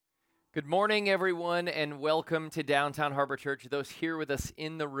Good morning, everyone, and welcome to Downtown Harbor Church. Those here with us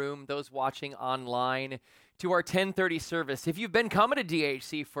in the room, those watching online, to our 10:30 service. If you've been coming to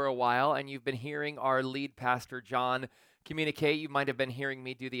DHC for a while and you've been hearing our lead pastor, John, communicate, you might have been hearing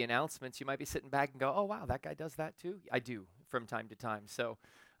me do the announcements. You might be sitting back and go, oh, wow, that guy does that too? I do from time to time. So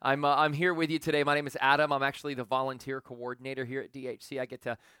I'm here with you today. My name is Adam. I'm actually the volunteer coordinator here at DHC. I get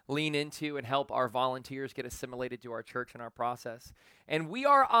to lean into and help our volunteers get assimilated to our church and our process. And we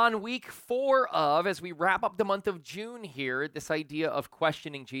are on week 4 of, as we wrap up the month of June here, this idea of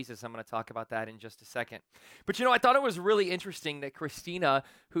questioning Jesus. I'm going to talk about that in just a second. But I thought it was really interesting that Christina,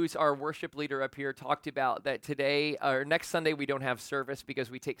 who's our worship leader up here, talked about that today, or next Sunday, we don't have service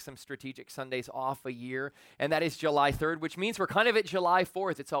because we take some strategic Sundays off a year. And that is July 3rd, which means we're kind of at July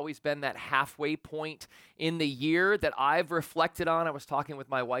 4th. It's always been that halfway point in the year that I've reflected on. I was talking with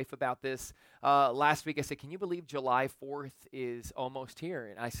my wife about this last week. I said, can you believe July 4th is almost here?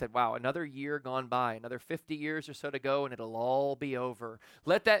 And I said, wow, another year gone by, another 50 years or so to go, and it'll all be over.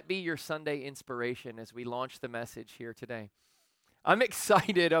 Let that be your Sunday inspiration as we launch the message here today. I'm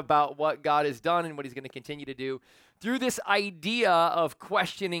excited about what God has done and what he's going to continue to do through this idea of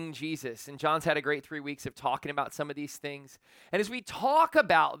questioning Jesus. And John's had a great 3 weeks of talking about some of these things. And as we talk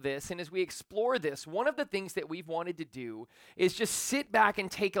about this and as we explore this, one of the things that we've wanted to do is just sit back and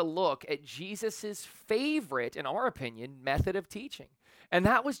take a look at Jesus's favorite, in our opinion, method of teaching. And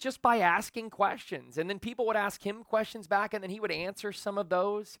that was just by asking questions. And then people would ask him questions back, and then he would answer some of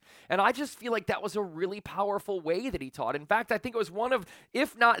those. And I just feel like that was a really powerful way that he taught. In fact, I think it was one of,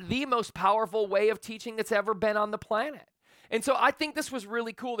 if not the most powerful way of teaching that's ever been on the planet. And so I think this was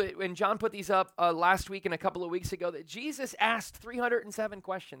really cool that when John put these up last week and a couple of weeks ago, that Jesus asked 307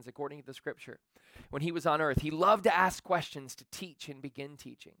 questions according to the scripture when he was on earth. He loved to ask questions to teach and begin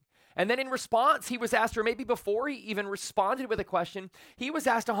teaching. And then in response, he was asked, or maybe before he even responded with a question, he was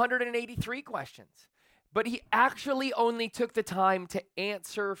asked 183 questions. But he actually only took the time to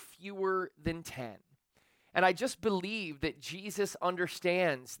answer fewer than 10. And I just believe that Jesus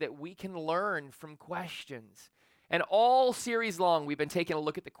understands that we can learn from questions. And all series long, we've been taking a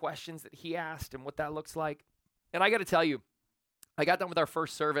look at the questions that he asked and what that looks like. And I got to tell you, I got done with our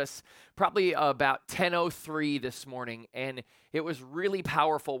first service probably about 10:03 this morning, and it was really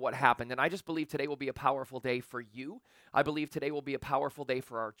powerful what happened. And I just believe today will be a powerful day for you. I believe today will be a powerful day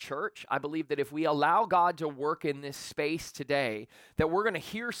for our church. I believe that if we allow God to work in this space today, that we're going to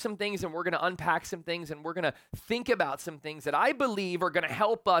hear some things and we're going to unpack some things and we're going to think about some things that I believe are going to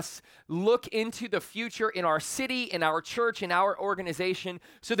help us look into the future in our city, in our church, in our organization,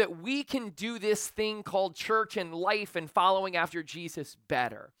 so that we can do this thing called church and life and following after Jesus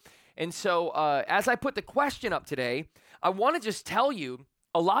better. And so as I put the question up today, I want to just tell you,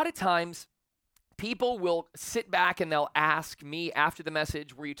 a lot of times people will sit back and they'll ask me after the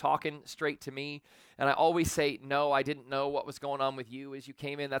message, were you talking straight to me? And I always say, no, I didn't know what was going on with you as you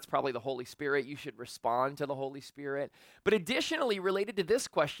came in. That's probably the Holy Spirit. You should respond to the Holy Spirit. But additionally, related to this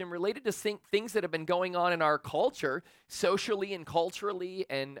question, related to things that have been going on in our culture, socially and culturally,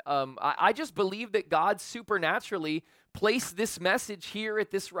 and I just believe that God supernaturally placed this message here at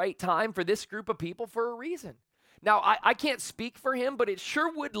this right time for this group of people for a reason. Now, I can't speak for him, but it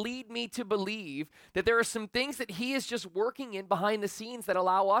sure would lead me to believe that there are some things that he is just working in behind the scenes that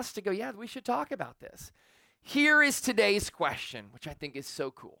allow us to go, yeah, we should talk about this. Here is today's question, which I think is so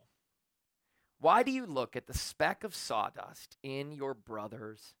cool. Why do you look at the speck of sawdust in your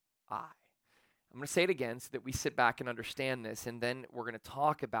brother's eye? I'm going to say it again so that we sit back and understand this, and then we're going to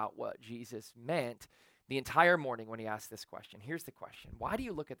talk about what Jesus meant the entire morning when he asked this question. Here's the question. Why do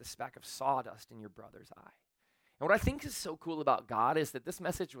you look at the speck of sawdust in your brother's eye? And what I think is so cool about God is that this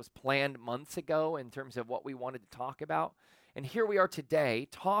message was planned months ago in terms of what we wanted to talk about. And here we are today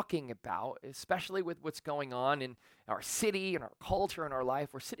talking about, especially with what's going on in our city and our culture and our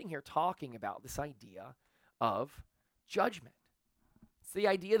life, we're sitting here talking about this idea of judgment. It's the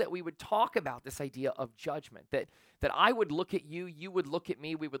idea that we would talk about this idea of judgment, that I would look at you, you would look at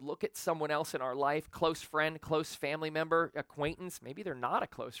me, we would look at someone else in our life, close friend, close family member, acquaintance. Maybe they're not a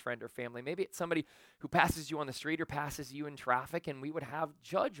close friend or family. Maybe it's somebody who passes you on the street or passes you in traffic, and we would have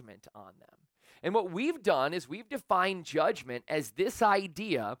judgment on them. And what we've done is we've defined judgment as this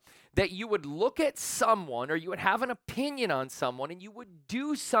idea that you would look at someone or you would have an opinion on someone and you would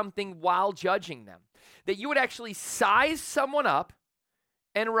do something while judging them, that you would actually size someone up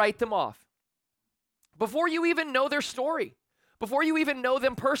and write them off before you even know their story, Before you even know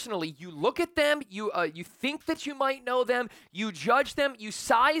them personally, you look at them, you think that you might know them, you judge them, you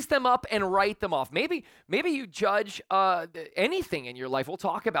size them up and write them off. Maybe you judge anything in your life. We'll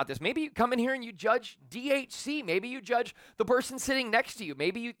talk about this. Maybe you come in here and you judge DHC. Maybe you judge the person sitting next to you.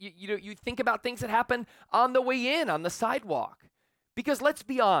 Maybe you think about things that happen on the way in, on the sidewalk. Because let's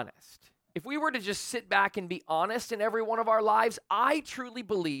be honest. If we were to just sit back and be honest in every one of our lives, I truly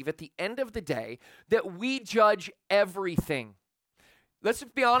believe at the end of the day that we judge everything. Let's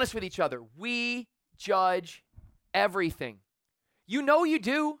be honest with each other. We judge everything. You know you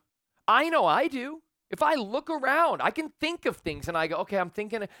do. I know I do. If I look around, I can think of things and I go, okay,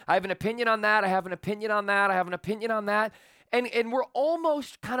 I have an opinion on that. I have an opinion on that. I have an opinion on that. And we're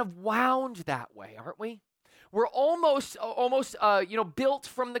almost kind of wound that way, aren't we? We're almost built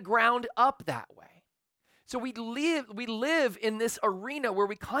from the ground up that way. So we live in this arena where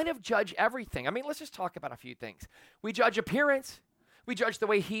we kind of judge everything. I mean, let's just talk about a few things. We judge appearance. We judge the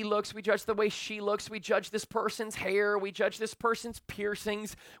way he looks. We judge the way she looks. We judge this person's hair. We judge this person's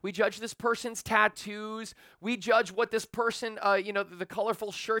piercings. We judge this person's tattoos. We judge what this person, the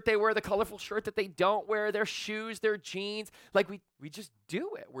colorful shirt they wear, the colorful shirt that they don't wear, their shoes, their jeans. Like we just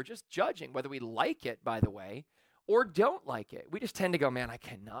do it. We're just judging whether we like it, by the way, or don't like it. We just tend to go, man, I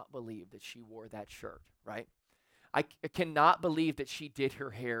cannot believe that she wore that shirt, right? I cannot believe that she did her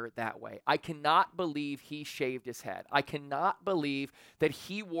hair that way. I cannot believe he shaved his head. I cannot believe that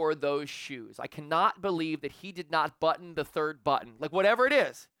he wore those shoes. I cannot believe that he did not button the third button. Like whatever it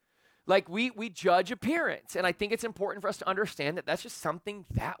is. Like we judge appearance. And I think it's important for us to understand that that's just something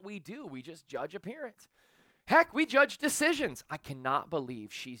that we do. We just judge appearance. Heck, we judge decisions. I cannot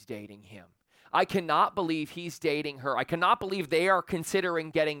believe she's dating him. I cannot believe he's dating her. I cannot believe they are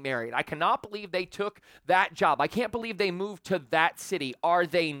considering getting married. I cannot believe they took that job. I can't believe they moved to that city. Are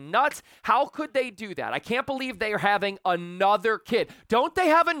they nuts? How could they do that? I can't believe they are having another kid. Don't they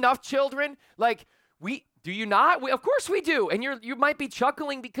have enough children? Do you not? Of course we do. And you might be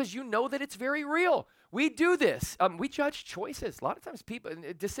chuckling because you know that it's very real. We do this. We judge choices. A lot of times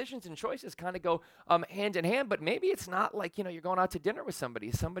decisions and choices kind of go hand in hand, but maybe it's not like, you're going out to dinner with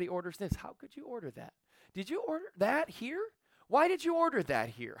somebody. Somebody orders this. How could you order that? Did you order that here? Why did you order that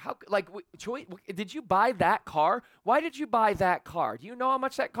here? Did you buy that car? Why did you buy that car? Do you know how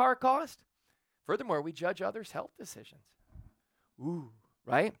much that car cost? Furthermore, we judge others' health decisions. Ooh,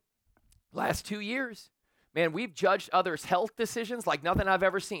 right? Last 2 years. Man, we've judged others' health decisions like nothing I've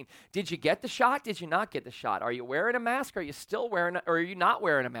ever seen. Did you get the shot? Did you not get the shot? Are you wearing a mask? Or are you not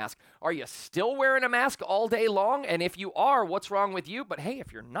wearing a mask? Are you still wearing a mask all day long? And if you are, what's wrong with you? But hey,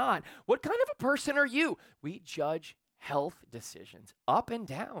 if you're not, what kind of a person are you? We judge health decisions up and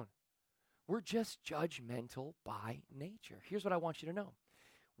down. We're just judgmental by nature. Here's what I want you to know.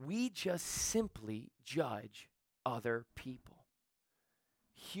 We just simply judge other people.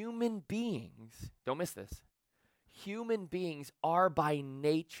 Human beings, don't miss this, human beings are by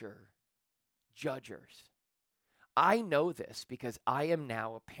nature judgers. I know this because I am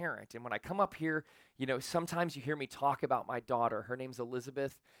now a parent. And when I come up here, sometimes you hear me talk about my daughter. Her name's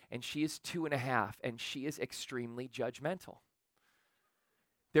Elizabeth, and she is 2.5, and she is extremely judgmental.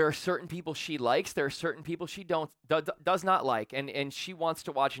 There are certain people she likes. There are certain people she does not like. And she wants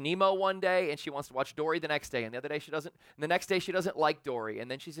to watch Nemo one day, and she wants to watch Dory the next day. And the next day she doesn't like Dory. And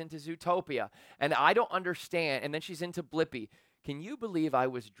then she's into Zootopia. And I don't understand. And then she's into Blippi. Can you believe I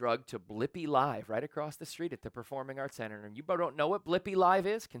was drugged to Blippi Live right across the street at the Performing Arts Center? And you don't know what Blippi Live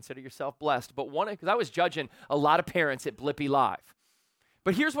is? Consider yourself blessed. But because I was judging a lot of parents at Blippi Live.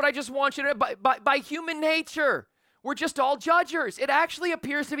 But here's what I just want you to know. By human nature, we're just all judgers. It actually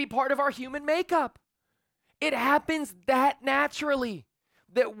appears to be part of our human makeup. It happens that naturally,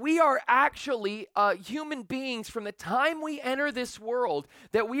 that we are actually human beings from the time we enter this world,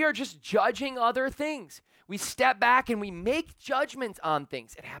 that we are just judging other things. We step back and we make judgments on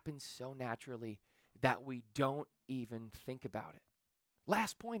things. It happens so naturally that we don't even think about it.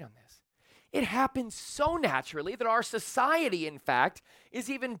 Last point on this. It happens so naturally that our society, in fact, is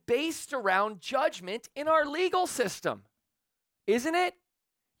even based around judgment in our legal system. Isn't it?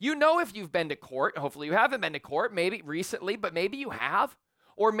 If you've been to court, hopefully you haven't been to court, maybe recently, but maybe you have.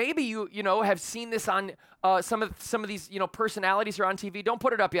 Or maybe you have seen this on some of these, personalities are on TV. Don't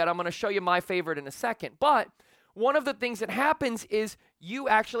put it up yet. I'm going to show you my favorite in a second. But one of the things that happens is you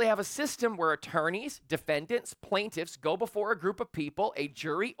actually have a system where attorneys, defendants, plaintiffs go before a group of people, a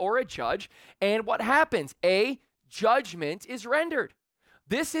jury or a judge, and what happens? A judgment is rendered.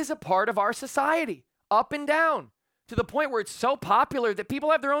 This is a part of our society, up and down, to the point where it's so popular that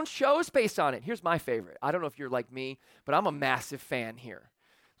people have their own shows based on it. Here's my favorite. I don't know if you're like me, but I'm a massive fan here.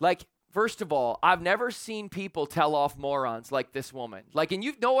 Like, First of all, I've never seen people tell off morons like this woman. And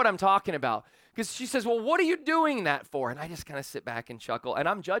you know what I'm talking about. Because she says, well, what are you doing that for? And I just kind of sit back and chuckle, and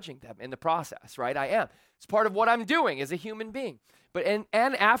I'm judging them in the process, right? I am. It's part of what I'm doing as a human being. But and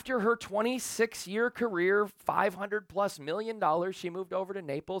after her 26-year career, $500+ million, she moved over to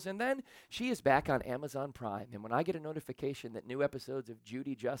Naples, and then she is back on Amazon Prime. And when I get a notification that new episodes of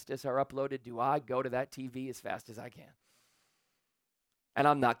Judy Justice are uploaded, do I go to that TV as fast as I can? And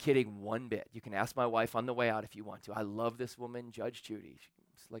I'm not kidding one bit. You can ask my wife on the way out if you want to. I love this woman, Judge Judy.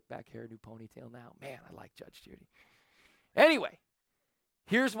 Slick back hair, new ponytail now. Man, I like Judge Judy. Anyway,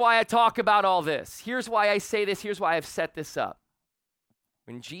 here's why I talk about all this. Here's why I say this. Here's why I've set this up.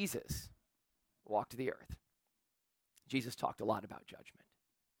 When Jesus walked the earth, Jesus talked a lot about judgment.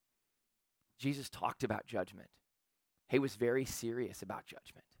 Jesus talked about judgment. He was very serious about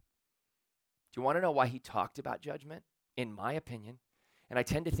judgment. Do you want to know why he talked about judgment? In my opinion, and I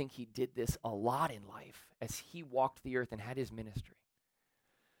tend to think he did this a lot in life as he walked the earth and had his ministry.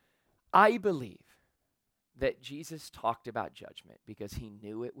 I believe that Jesus talked about judgment because he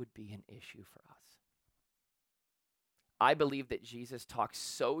knew it would be an issue for us. I believe that Jesus talked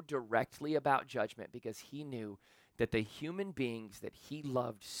so directly about judgment because he knew that the human beings that he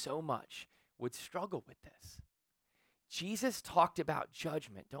loved so much would struggle with this. Jesus talked about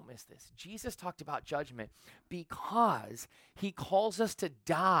judgment. Don't miss this. Jesus talked about judgment because he calls us to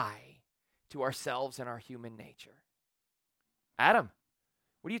die to ourselves and our human nature. Adam,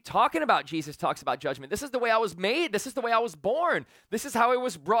 what are you talking about? Jesus talks about judgment. This is the way I was made. This is the way I was born. This is how I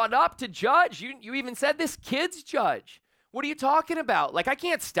was brought up to judge. You even said this, kids judge. What are you talking about? I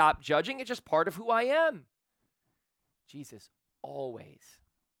can't stop judging. It's just part of who I am. Jesus always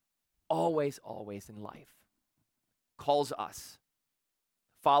in life calls us,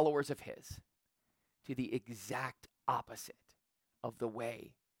 followers of his, to the exact opposite of the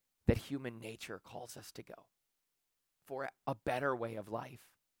way that human nature calls us to go, for a better way of life,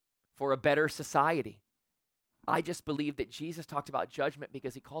 for a better society. I just believe that Jesus talked about judgment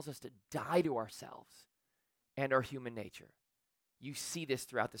because he calls us to die to ourselves and our human nature. You see this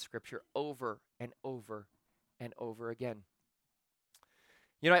throughout the scripture over and over and over again.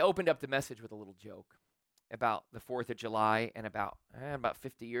 I opened up the message with a little joke about the 4th of July and about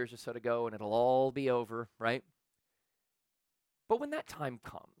 50 years or so to go, and it'll all be over, right? But when that time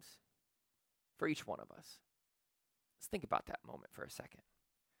comes for each one of us, let's think about that moment for a second.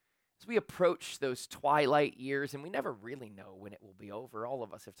 As we approach those twilight years, and we never really know when it will be over, all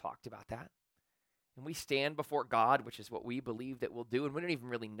of us have talked about that. And we stand before God, which is what we believe that we'll do, and we don't even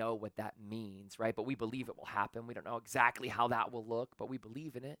really know what that means, right? But we believe it will happen. We don't know exactly how that will look, but we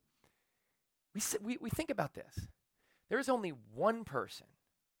believe in it. We think about this. There is only one person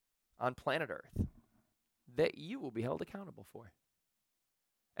on planet Earth that you will be held accountable for.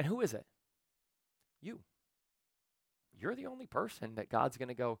 And who is it? You. You're the only person that God's going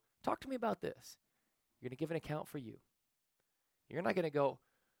to go, talk to me about this. You're going to give an account for you. You're not going to go,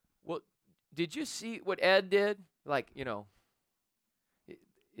 well, did you see what Ed did?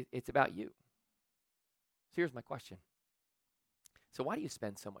 It's about you. So here's my question. So why do you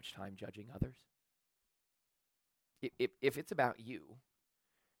spend so much time judging others? If it's about you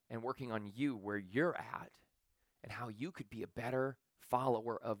and working on you where you're at and how you could be a better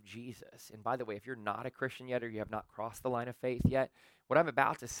follower of Jesus. And by the way, if you're not a Christian yet or you have not crossed the line of faith yet, what I'm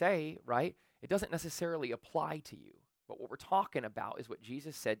about to say, right, it doesn't necessarily apply to you. But what we're talking about is what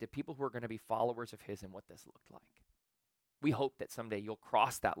Jesus said to people who are going to be followers of his and what this looked like. We hope that someday you'll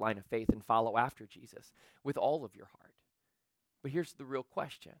cross that line of faith and follow after Jesus with all of your heart. But here's the real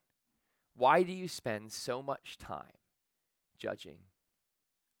question. Why do you spend so much time judging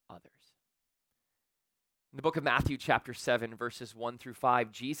others? In the book of Matthew, chapter 7, verses 1 through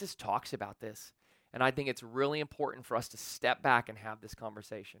 5, Jesus talks about this. And I think it's really important for us to step back and have this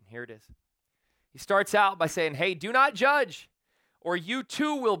conversation. Here it is. He starts out by saying, hey, do not judge, or you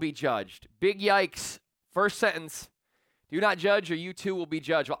too will be judged. Big yikes. First sentence. Do not judge, or you too will be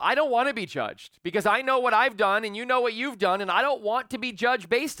judged. Well, I don't want to be judged because I know what I've done and you know what you've done, and I don't want to be judged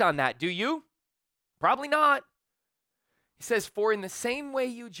based on that. Do you? Probably not. He says, for in the same way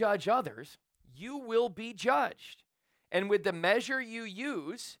you judge others, you will be judged. And with the measure you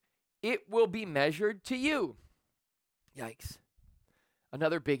use, it will be measured to you. Yikes.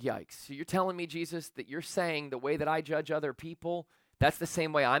 Another big yikes. So you're telling me, Jesus, that you're saying the way that I judge other people, that's the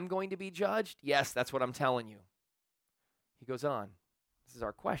same way I'm going to be judged? Yes, that's what I'm telling you. He goes on. This is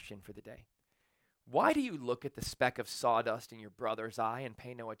our question for the day. Why do you look at the speck of sawdust in your brother's eye and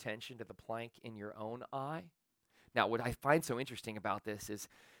pay no attention to the plank in your own eye? Now, what I find so interesting about this is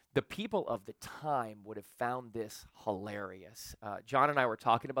The people of the time would have found this hilarious. John and I were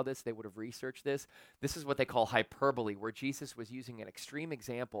talking about this. They would have researched this. This is what they call hyperbole, where Jesus was using an extreme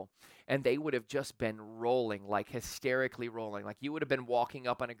example, and they would have just been rolling, like hysterically rolling. Like you would have been walking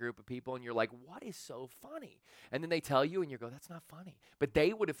up on a group of people, and you're like, what is so funny? And then they tell you, and you go, that's not funny. But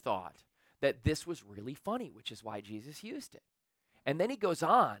they would have thought that this was really funny, which is why Jesus used it. And then he goes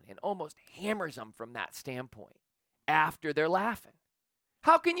on and almost hammers them from that standpoint after they're laughing.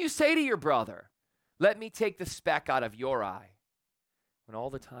 How can you say to your brother, let me take the speck out of your eye, when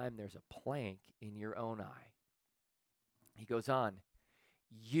all the time there's a plank in your own eye? He goes on,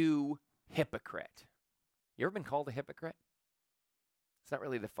 you hypocrite. You ever been called a hypocrite? It's not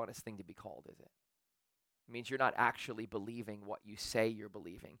really the funnest thing to be called, is it? It means you're not actually believing what you say you're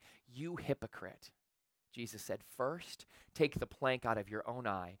believing. You hypocrite. Jesus said, first, take the plank out of your own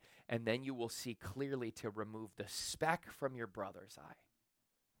eye, and then you will see clearly to remove the speck from your brother's eye.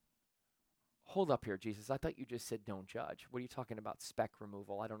 Hold up here, Jesus. I thought you just said don't judge. What are you talking about, speck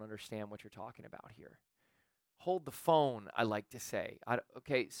removal? I don't understand what you're talking about here. Hold the phone, I like to say.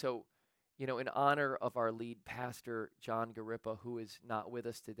 Okay, so, in honor of our lead pastor, John Garippa, who is not with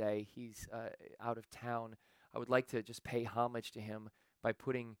us today, he's out of town. I would like to just pay homage to him by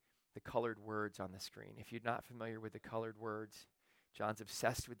putting the colored words on the screen. If you're not familiar with the colored words, John's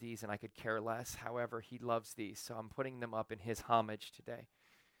obsessed with these, and I could care less. However, he loves these, so I'm putting them up in his homage today.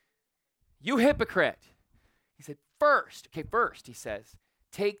 You hypocrite. He said, first, he says,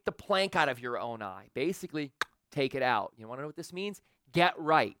 take the plank out of your own eye. Basically, take it out. You want to know what this means? Get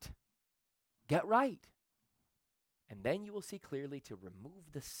right. Get right. And then you will see clearly to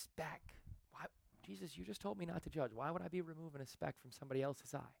remove the speck. Why? Jesus, you just told me not to judge. Why would I be removing a speck from somebody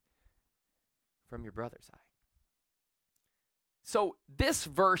else's eye? From your brother's eye. So this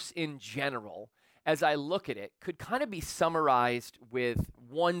verse in general, as I look at it, could kind of be summarized with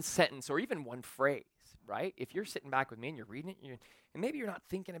one sentence or even one phrase, right? If you're sitting back with me and you're reading it, and maybe you're not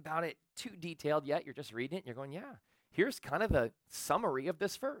thinking about it too detailed yet, you're just reading it and you're going, yeah, here's kind of the summary of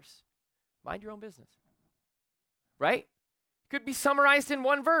this verse. Mind your own business, right? Could be summarized in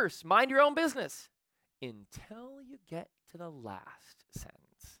one verse. Mind your own business until you get to the last sentence.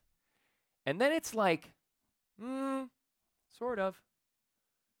 And then it's like, sort of.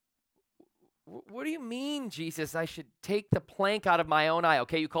 What do you mean, Jesus, I should take the plank out of my own eye?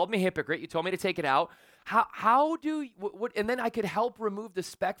 Okay, you called me a hypocrite. You told me to take it out. How do you, and then I could help remove the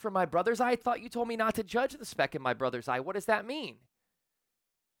speck from my brother's eye? I thought you told me not to judge the speck in my brother's eye. What does that mean?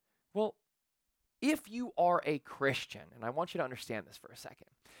 Well, if you are a Christian, and I want you to understand this for a second,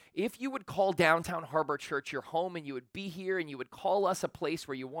 if you would call Downtown Harbor Church your home and you would be here and you would call us a place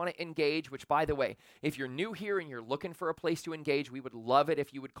where you want to engage, which, by the way, if you're new here and you're looking for a place to engage, we would love it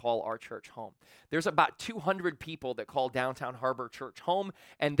if you would call our church home. There's about 200 people that call Downtown Harbor Church home,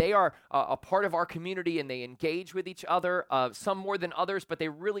 and they are a part of our community, and they engage with each other, some more than others, but they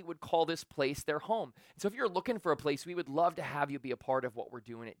really would call this place their home. So if you're looking for a place, we would love to have you be a part of what we're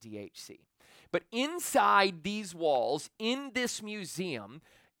doing at DHC. But inside these walls, in this museum,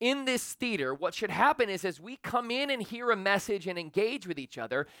 in this theater, what should happen is as we come in and hear a message and engage with each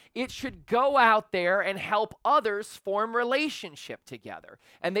other, it should go out there and help others form relationship together.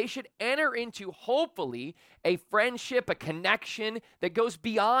 And they should enter into, hopefully, a friendship, a connection that goes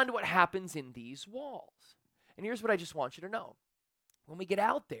beyond what happens in these walls. And here's what I just want you to know. When we get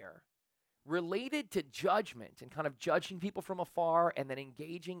out there, related to judgment and kind of judging people from afar and then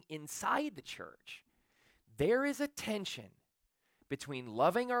engaging inside the church, there is a tension between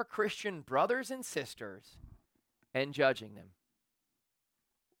loving our Christian brothers and sisters and judging them.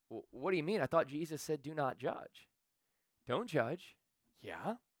 What do you mean? I thought Jesus said, do not judge. Don't judge.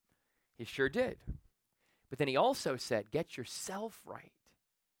 Yeah, he sure did. But then he also said, get yourself right.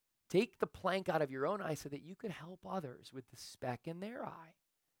 Take the plank out of your own eye so that you could help others with the speck in their eye.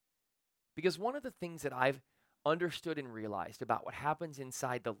 Because one of the things that I've understood and realized about what happens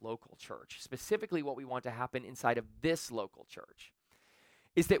inside the local church, specifically what we want to happen inside of this local church,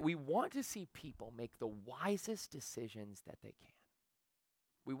 is that we want to see people make the wisest decisions that they can.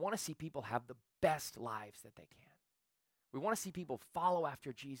 We want to see people have the best lives that they can. We want to see people follow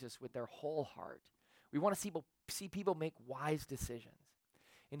after Jesus with their whole heart. We want to see people make wise decisions.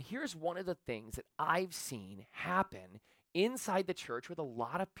 And here's one of the things that I've seen happen inside the church with a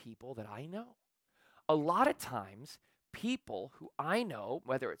lot of people that I know. A lot of times, people who I know,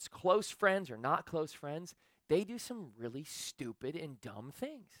 whether it's close friends or not close friends, they do some really stupid and dumb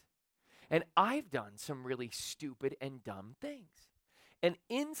things. And I've done some really stupid and dumb things. And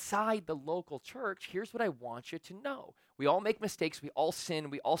inside the local church, here's what I want you to know. We all make mistakes. We all sin.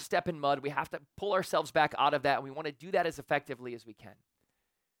 We all step in mud. We have to pull ourselves back out of that. And we want to do that as effectively as we can.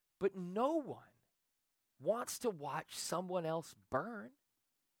 But no one wants to watch someone else burn,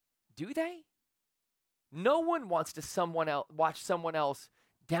 do they? No one wants to watch someone else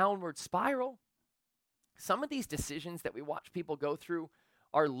downward spiral. Some of these decisions that we watch people go through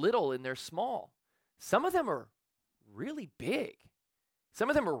are little and they're small. Some of them are really big. Some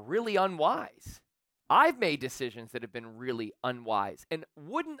of them are really unwise. I've made decisions that have been really unwise. And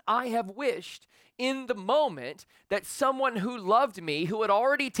wouldn't I have wished in the moment that someone who loved me, who had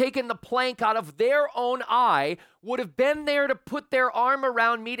already taken the plank out of their own eye, would have been there to put their arm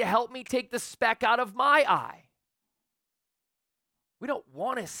around me to help me take the speck out of my eye? We don't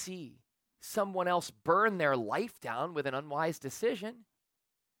want to see someone else burn their life down with an unwise decision.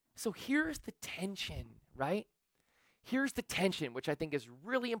 So here's the tension, right? Here's the tension, which I think is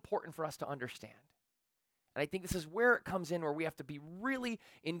really important for us to understand. And I think this is where it comes in, where we have to be really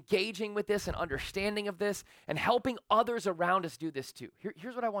engaging with this and understanding of this and helping others around us do this too.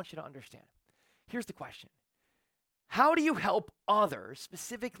 Here's what I want you to understand. Here's the question. How do you help others,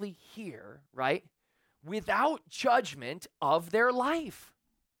 specifically here, right, without judgment of their life?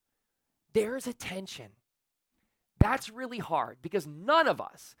 There's a tension. That's really hard because none of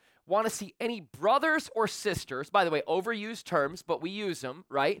us want to see any brothers or sisters, by the way, overused terms, but we use them,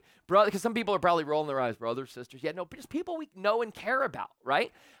 right? Brother, because some people are probably rolling their eyes, brothers, sisters. Yeah, no, just people we know and care about,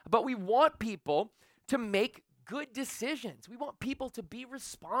 right? But we want people to make good decisions. We want people to be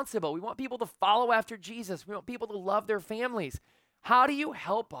responsible. We want people to follow after Jesus. We want people to love their families. How do you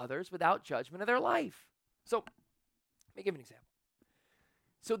help others without judgment of their life? So, let me give you an example.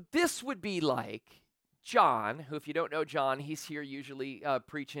 So this would be like John, who, if you don't know John, he's here usually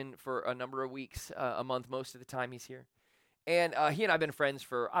preaching for a number of weeks, a month most of the time he's here. And he and I have been friends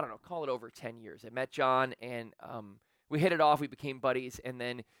for, I don't know, call it over 10 years. I met John, and we hit it off. We became buddies. And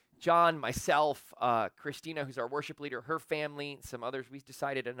then John, myself, Christina, who's our worship leader, her family, some others, we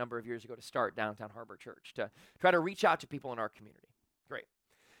decided a number of years ago to start Downtown Harbor Church to try to reach out to people in our community. Great.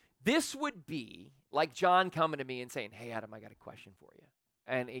 This would be like John coming to me and saying, hey, Adam, I got a question for you.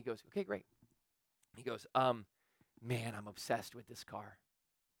 And he goes, okay, great. He goes, man, I'm obsessed with this car.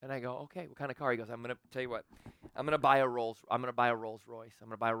 And I go, okay, what kind of car? He goes, I'm going to tell you what, I'm going to buy a Rolls Royce. I'm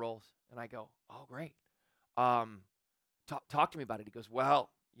going to buy a Rolls. And I go, oh, great. Talk to me about it. He goes,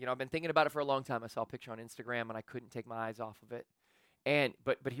 well, I've been thinking about it for a long time. I saw a picture on Instagram and I couldn't take my eyes off of it. And,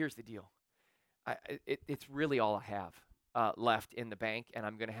 but here's the deal. It's really all I have left in the bank, and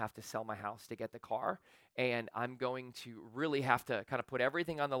I'm going to have to sell my house to get the car. And I'm going to really have to kind of put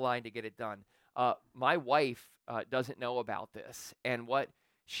everything on the line to get it done. My wife doesn't know about this, and what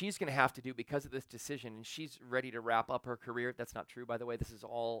she's going to have to do because of this decision, and she's ready to wrap up her career. That's not true, by the way. This is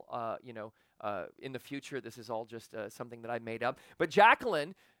all, in the future. This is all just something that I made up. But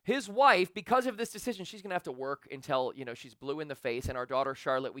Jacqueline, his wife, because of this decision, she's going to have to work until, she's blue in the face. And our daughter,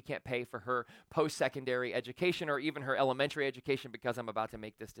 Charlotte, we can't pay for her post-secondary education or even her elementary education because I'm about to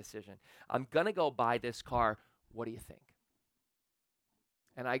make this decision. I'm going to go buy this car. What do you think?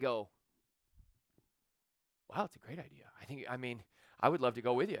 And I go, wow, it's a great idea. I would love to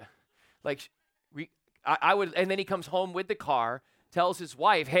go with you. I would, and then he comes home with the car, tells his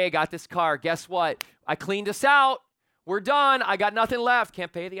wife, hey, I got this car. Guess what? I cleaned us out. We're done. I got nothing left.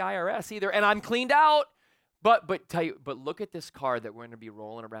 Can't pay the IRS either. And I'm cleaned out. But look at this car that we're going to be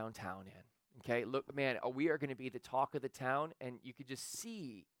rolling around town in. Okay, look, man, we are going to be the talk of the town. And you could just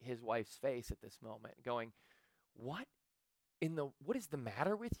see his wife's face at this moment going, what is the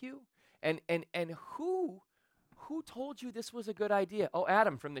matter with you? And who told you this was a good idea? Oh,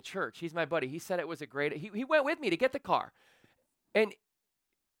 Adam from the church. He's my buddy. He said it was a great, he went with me to get the car. And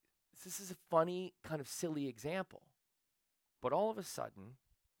this is a funny, kind of silly example. But all of a sudden,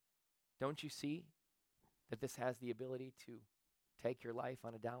 don't you see that this has the ability to take your life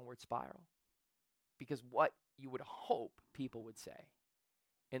on a downward spiral? Because what you would hope people would say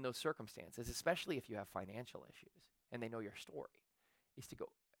in those circumstances, especially if you have financial issues and they know your story, is to go,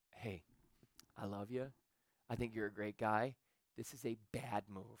 hey, I love you. I think you're a great guy. This is a bad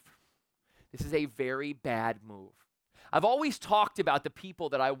move. This is a very bad move. I've always talked about the people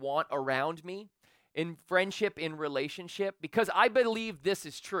that I want around me in friendship, in relationship, because I believe this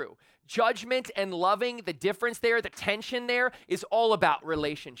is true. Judgment and loving, the difference there, the tension there is all about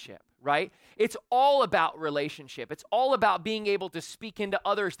relationship, right? It's all about relationship. It's all about being able to speak into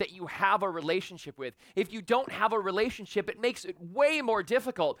others that you have a relationship with. If you don't have a relationship, it makes it way more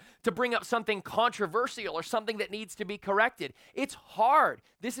difficult to bring up something controversial or something that needs to be corrected. It's hard.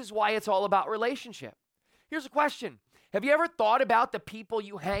 This is why it's all about relationship. Here's a question. Have you ever thought about the people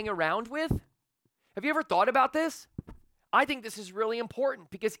you hang around with? Have you ever thought about this? I think this is really important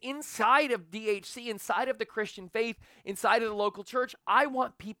because inside of DHC, inside of the Christian faith, inside of the local church, I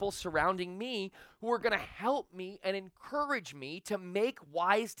want people surrounding me who are going to help me and encourage me to make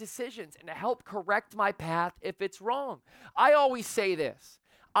wise decisions and to help correct my path if it's wrong. I always say this.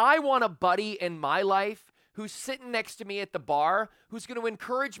 I want a buddy in my life who's sitting next to me at the bar who's going to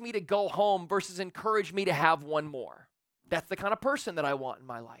encourage me to go home versus encourage me to have one more. That's the kind of person that I want in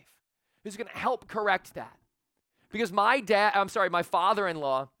my life, who's going to help correct that. Because my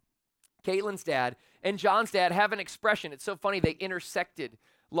father-in-law, Caitlin's dad, and John's dad have an expression. It's so funny, they intersected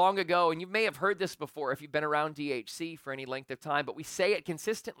long ago, and you may have heard this before if you've been around DHC for any length of time, but we say it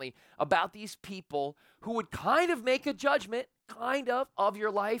consistently about these people who would kind of make a judgment, of your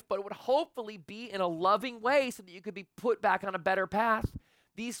life, but it would hopefully be in a loving way so that you could be put back on a better path.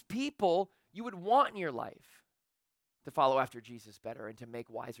 These people you would want in your life to follow after Jesus better and to make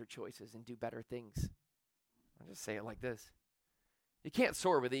wiser choices and do better things. I'll just say it like this. You can't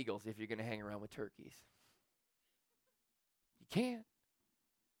soar with eagles if you're going to hang around with turkeys. You can't.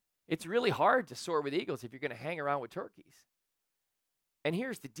 It's really hard to soar with eagles if you're going to hang around with turkeys. And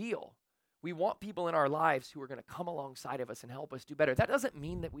here's the deal. We want people in our lives who are going to come alongside of us and help us do better. That doesn't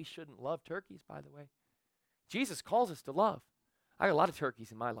mean that we shouldn't love turkeys, by the way. Jesus calls us to love. I got a lot of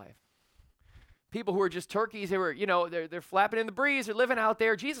turkeys in my life. People who are just turkeys, they were, they're flapping in the breeze, they're living out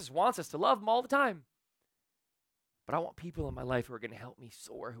there. Jesus wants us to love them all the time. But I want people in my life who are going to help me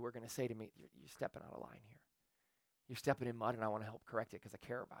soar, who are going to say to me, you're stepping out of line here. You're stepping in mud, and I want to help correct it because I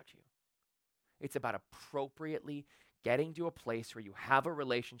care about you. It's about appropriately getting to a place where you have a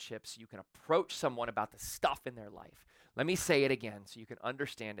relationship so you can approach someone about the stuff in their life. Let me say it again so you can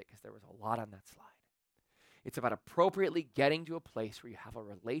understand it because there was a lot on that slide. It's about appropriately getting to a place where you have a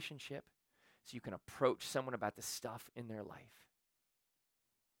relationship so you can approach someone about the stuff in their life.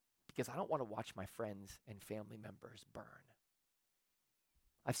 Because I don't want to watch my friends and family members burn.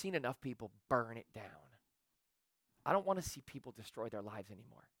 I've seen enough people burn it down. I don't want to see people destroy their lives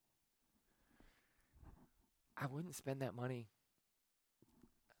anymore. I wouldn't spend that money.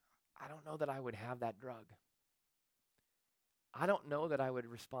 I don't know that I would have that drug. I don't know that I would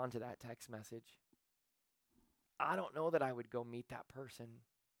respond to that text message. I don't know that I would go meet that person.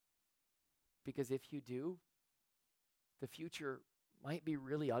 Because if you do, the future might be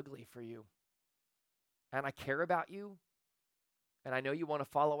really ugly for you. And I care about you. And I know you want to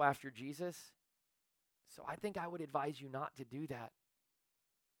follow after Jesus. So I think I would advise you not to do that.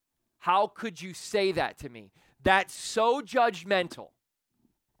 How could you say that to me? That's so judgmental.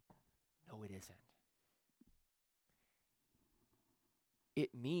 No, it isn't. It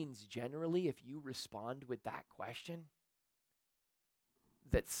means generally if you respond with that question,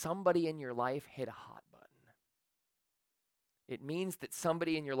 that somebody in your life hit a hot button. It means that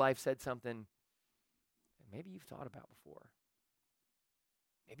somebody in your life said something that maybe you've thought about before.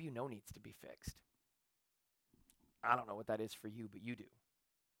 Maybe you know needs to be fixed. I don't know what that is for you, but you do.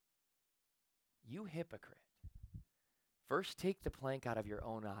 You hypocrite. First take the plank out of your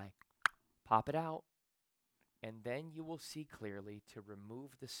own eye, pop it out, and then you will see clearly to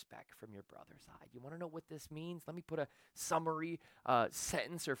remove the speck from your brother's eye. You want to know what this means? Let me put a summary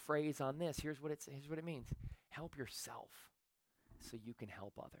sentence or phrase on this. Here's what it means. Help yourself so you can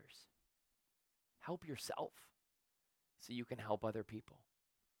help others. Help yourself so you can help other people.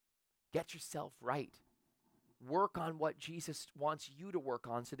 Get yourself right. Work on what Jesus wants you to work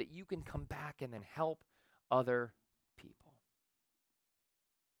on so that you can come back and then help other people.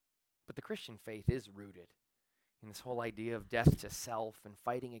 But the Christian faith is rooted in this whole idea of death to self and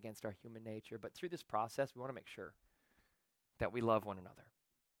fighting against our human nature. But through this process, we want to make sure that we love one another.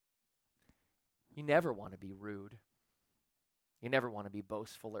 You never want to be rude. You never want to be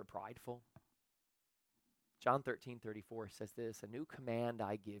boastful or prideful. John 13:34 says this, "A new command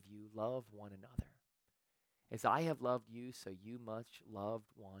I give you, love one another. As I have loved you, so you must love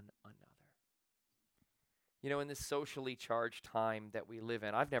one another." You know, in this socially charged time that we live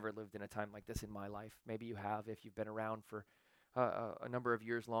in, I've never lived in a time like this in my life. Maybe you have if you've been around for a number of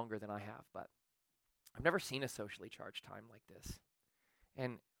years longer than I have, but I've never seen a socially charged time like this.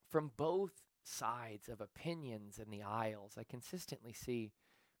 And from both sides of opinions in the aisles, I consistently see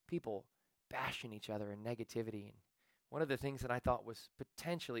people bashing each other in negativity. And one of the things that I thought was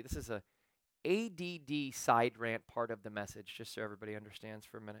potentially, this is a ADD side rant part of the message, just so everybody understands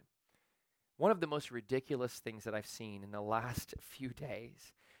for a minute. One of the most ridiculous things that I've seen in the last few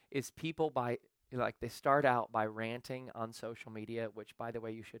days is people they start out by ranting on social media, which, by the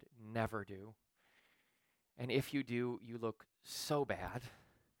way, you should never do. And if you do, you look so bad.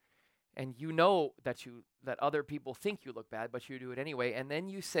 and you know that other people think you look bad, but you do it anyway. And then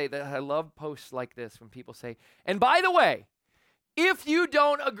you say that. I love posts like this when people say, and by the way, if you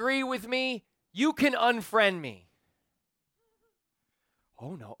don't agree with me, you can unfriend me.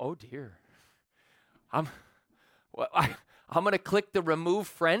 Oh no, oh dear. I'm going to click the remove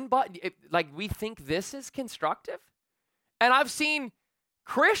friend button. Like we think this is constructive? And I've seen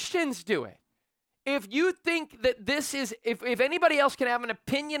Christians do it. If you think that this is, if anybody else can have an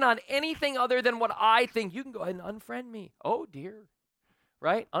opinion on anything other than what I think, you can go ahead and unfriend me. Oh dear,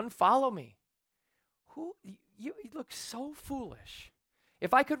 right? Unfollow me. You look so foolish.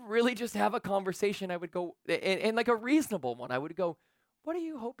 If I could really just have a conversation, I would go, and like a reasonable one, I would go, what are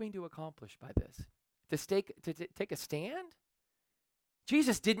you hoping to accomplish by this? To take a stand?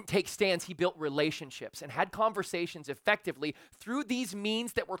 Jesus didn't take stands. He built relationships and had conversations effectively through these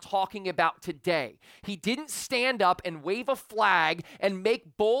means that we're talking about today. He didn't stand up and wave a flag and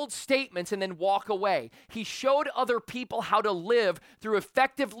make bold statements and then walk away. He showed other people how to live through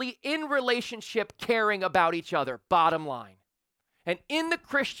effectively in relationship caring about each other, bottom line. And in the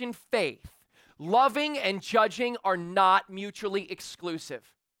Christian faith, loving and judging are not mutually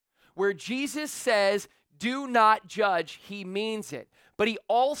exclusive. Where Jesus says, do not judge, he means it. But he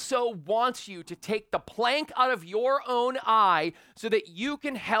also wants you to take the plank out of your own eye so that you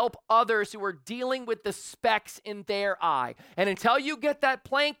can help others who are dealing with the specks in their eye. And until you get that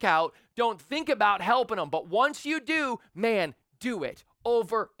plank out, don't think about helping them. But once you do, man, do it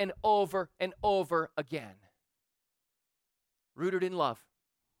over and over and over again. Rooted in love.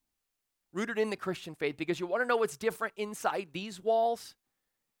 Rooted in the Christian faith. Because you want to know what's different inside these walls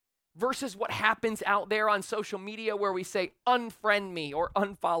versus what happens out there on social media where we say, unfriend me or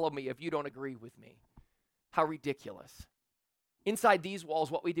unfollow me if you don't agree with me. How ridiculous. Inside these walls,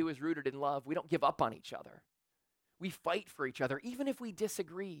 what we do is rooted in love. We don't give up on each other. We fight for each other, even if we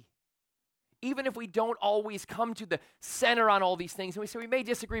disagree. Even if we don't always come to the center on all these things. And we say we may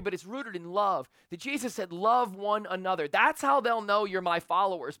disagree, but it's rooted in love. That Jesus said, love one another. That's how they'll know you're my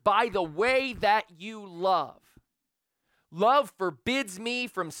followers, by the way that you love. Love forbids me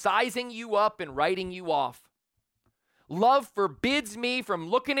from sizing you up and writing you off. Love forbids me from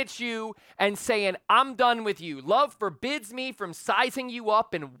looking at you and saying, I'm done with you. Love forbids me from sizing you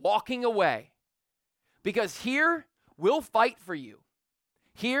up and walking away. Because here, we'll fight for you.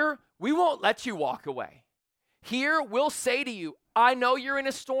 Here, we won't let you walk away. Here, we'll say to you, I know you're in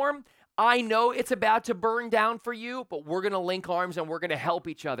a storm. I know it's about to burn down for you, but we're going to link arms and we're going to help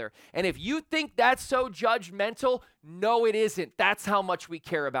each other. And if you think that's so judgmental, no, it isn't. That's how much we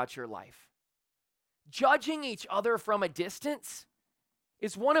care about your life. Judging each other from a distance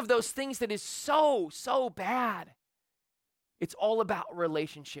is one of those things that is so, so bad. It's all about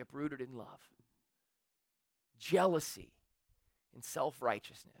relationship rooted in love. Jealousy and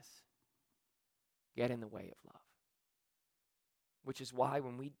self-righteousness get in the way of love. Which is why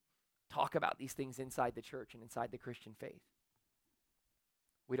when we talk about these things inside the church and inside the Christian faith,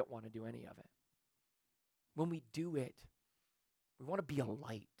 we don't want to do any of it. When we do it, we want to be a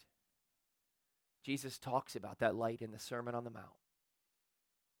light. Jesus talks about that light in the Sermon on the Mount.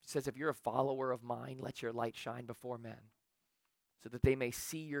 He says, if you're a follower of mine, let your light shine before men so that they may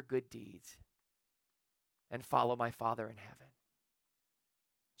see your good deeds and follow my Father in heaven.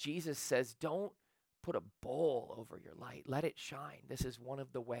 Jesus says, don't put a bowl over your light. Let it shine. This is one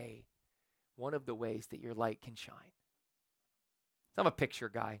of the ways that your light can shine. So I'm a picture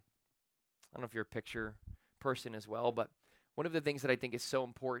guy. I don't know if you're a picture person as well, but one of the things that I think is so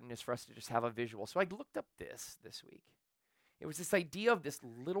important is for us to just have a visual. So I looked up this week. It was this idea of this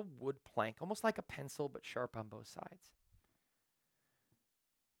little wood plank, almost like a pencil, but sharp on both sides.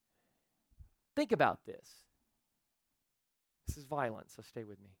 Think about this. This is violent, so stay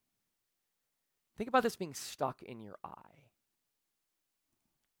with me. Think about this being stuck in your eye.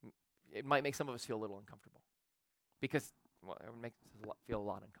 It might make some of us feel a little uncomfortable because, well, it would make us feel a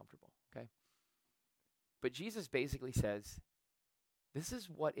lot uncomfortable, okay? But Jesus basically says, this is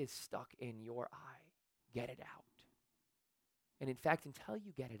what is stuck in your eye. Get it out. And in fact, until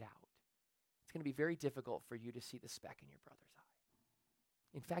you get it out, it's going to be very difficult for you to see the speck in your brother's eye.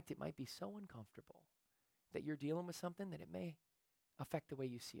 In fact, it might be so uncomfortable that you're dealing with something that it may affect the way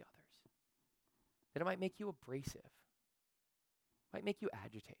you see others. That it might make you abrasive. Might make you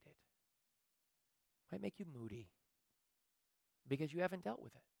agitated. Might make you moody. Because you haven't dealt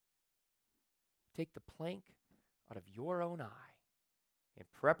with it. Take the plank out of your own eye in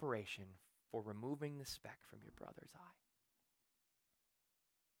preparation for removing the speck from your brother's eye.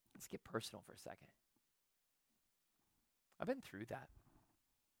 Let's get personal for a second. I've been through that.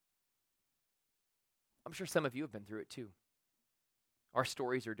 I'm sure some of you have been through it too. Our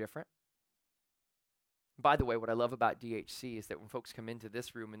stories are different. By the way, what I love about DHC is that when folks come into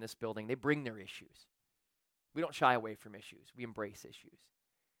this room in this building, they bring their issues. We don't shy away from issues. We embrace issues.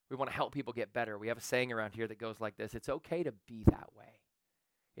 We want to help people get better. We have a saying around here that goes like this: it's okay to be that way.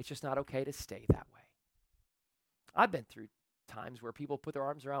 It's just not okay to stay that way. I've been through times where people put their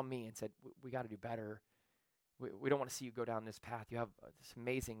arms around me and said, we got to do better. We don't want to see you go down this path. You have this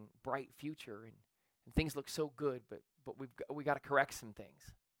amazing, bright future, and things look so good, but we got to correct some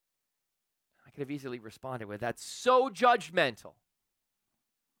things. I could have easily responded with, that's so judgmental.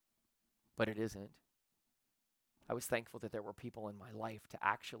 But it isn't. I was thankful that there were people in my life to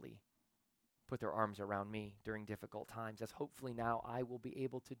actually put their arms around me during difficult times, as hopefully now I will be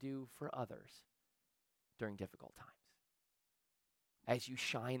able to do for others during difficult times. As you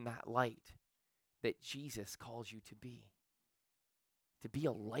shine that light that Jesus calls you to be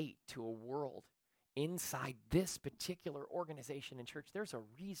a light to a world inside this particular organization and church. There's a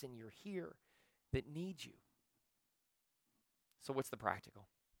reason you're here that needs you. So what's the practical?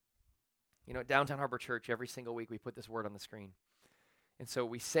 You know, at Downtown Harbor Church, every single week we put this word on the screen. And so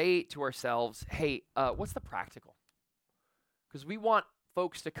we say to ourselves, hey, what's the practical? Because we want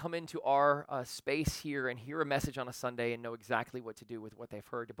folks to come into our space here and hear a message on a Sunday and know exactly what to do with what they've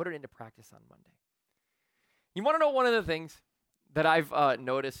heard, to put it into practice on Monday. You want to know one of the things that I've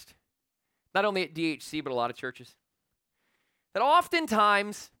noticed, not only at DHC, but a lot of churches, that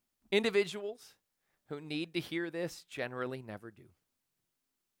oftentimes individuals who need to hear this generally never do.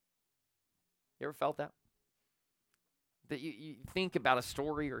 You ever felt that? That you think about a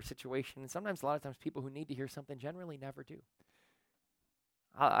story or a situation, and sometimes, a lot of times, people who need to hear something generally never do.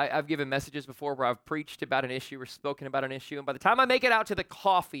 I've given messages before where I've preached about an issue or spoken about an issue, and by the time I make it out to the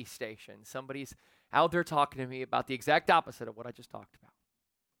coffee station, somebody's out there talking to me about the exact opposite of what I just talked about.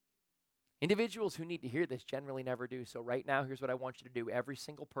 Individuals who need to hear this generally never do. So right now, here's what I want you to do. Every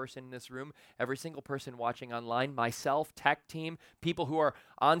single person in this room, every single person watching online, myself, tech team, people who are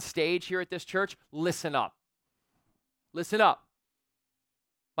on stage here at this church, listen up. Listen up.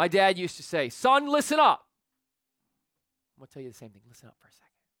 My dad used to say, son, listen up. I'm going to tell you the same thing. Listen up for a second.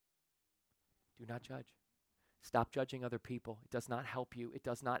 Do not judge. Stop judging other people. It does not help you. It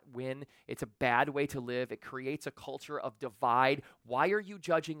does not win. It's a bad way to live. It creates a culture of divide. Why are you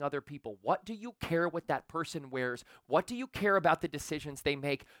judging other people? What do you care what that person wears? What do you care about the decisions they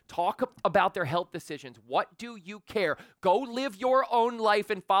make? Talk about their health decisions. What do you care? Go live your own life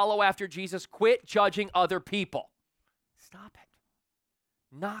and follow after Jesus. Quit judging other people. Stop it.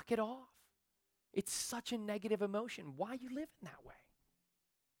 Knock it off. It's such a negative emotion. Why are you living that way?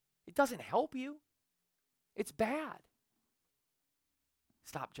 It doesn't help you. It's bad.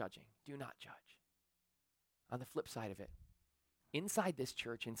 Stop judging. Do not judge. On the flip side of it, inside this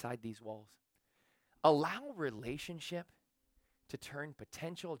church, inside these walls, allow relationship to turn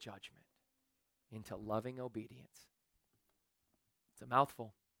potential judgment into loving obedience. It's a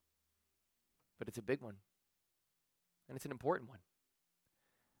mouthful, but it's a big one, and it's an important one.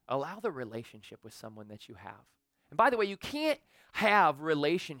 Allow the relationship with someone that you have. And by the way, you can't have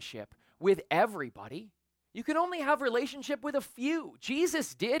relationship with everybody. You can only have relationship with a few.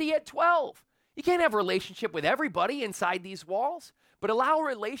 Jesus did. He had 12. You can't have relationship with everybody inside these walls, but allow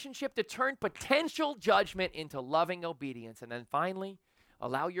relationship to turn potential judgment into loving obedience. And then finally,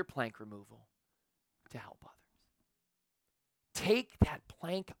 allow your plank removal to help others. Take that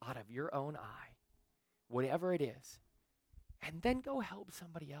plank out of your own eye, whatever it is, and then go help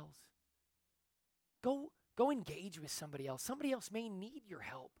somebody else. Go engage with somebody else. Somebody else may need your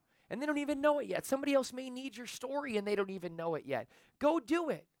help, and they don't even know it yet. Somebody else may need your story, and they don't even know it yet. Go do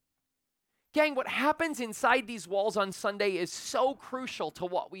it. Gang, what happens inside these walls on Sunday is so crucial to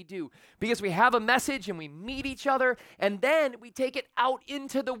what we do, because we have a message and we meet each other, and then we take it out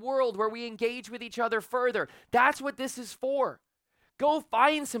into the world where we engage with each other further. That's what this is for. Go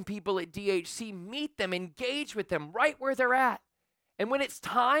find some people at DHC, meet them, engage with them right where they're at. And when it's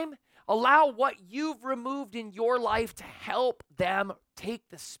time, allow what you've removed in your life to help them take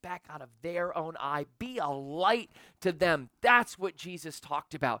the speck out of their own eye. Be a light to them. That's what Jesus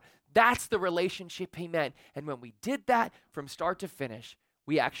talked about. That's the relationship he meant. And when we did that from start to finish,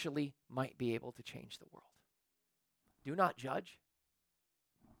 we actually might be able to change the world. Do not judge.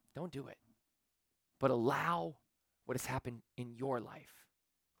 Don't do it. But allow what has happened in your life,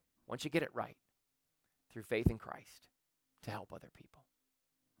 once you get it right, through faith in Christ, to help other people.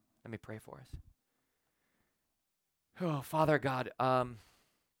 Let me pray for us. Oh, Father God,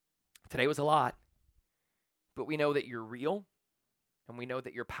 today was a lot, but we know that you're real, and we know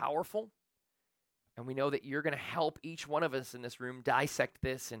that you're powerful, and we know that you're going to help each one of us in this room dissect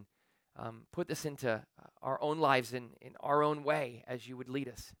this and put this into our own lives in our own way as you would lead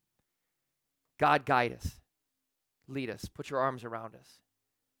us. God, guide us. Lead us. Put your arms around us.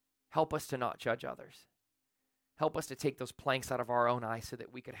 Help us to not judge others. Help us to take those planks out of our own eyes so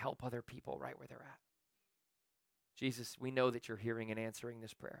that we could help other people right where they're at. Jesus, we know that you're hearing and answering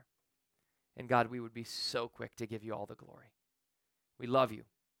this prayer. And God, we would be so quick to give you all the glory. We love you.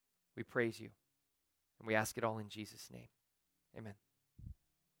 We praise you. And we ask it all in Jesus' name. Amen.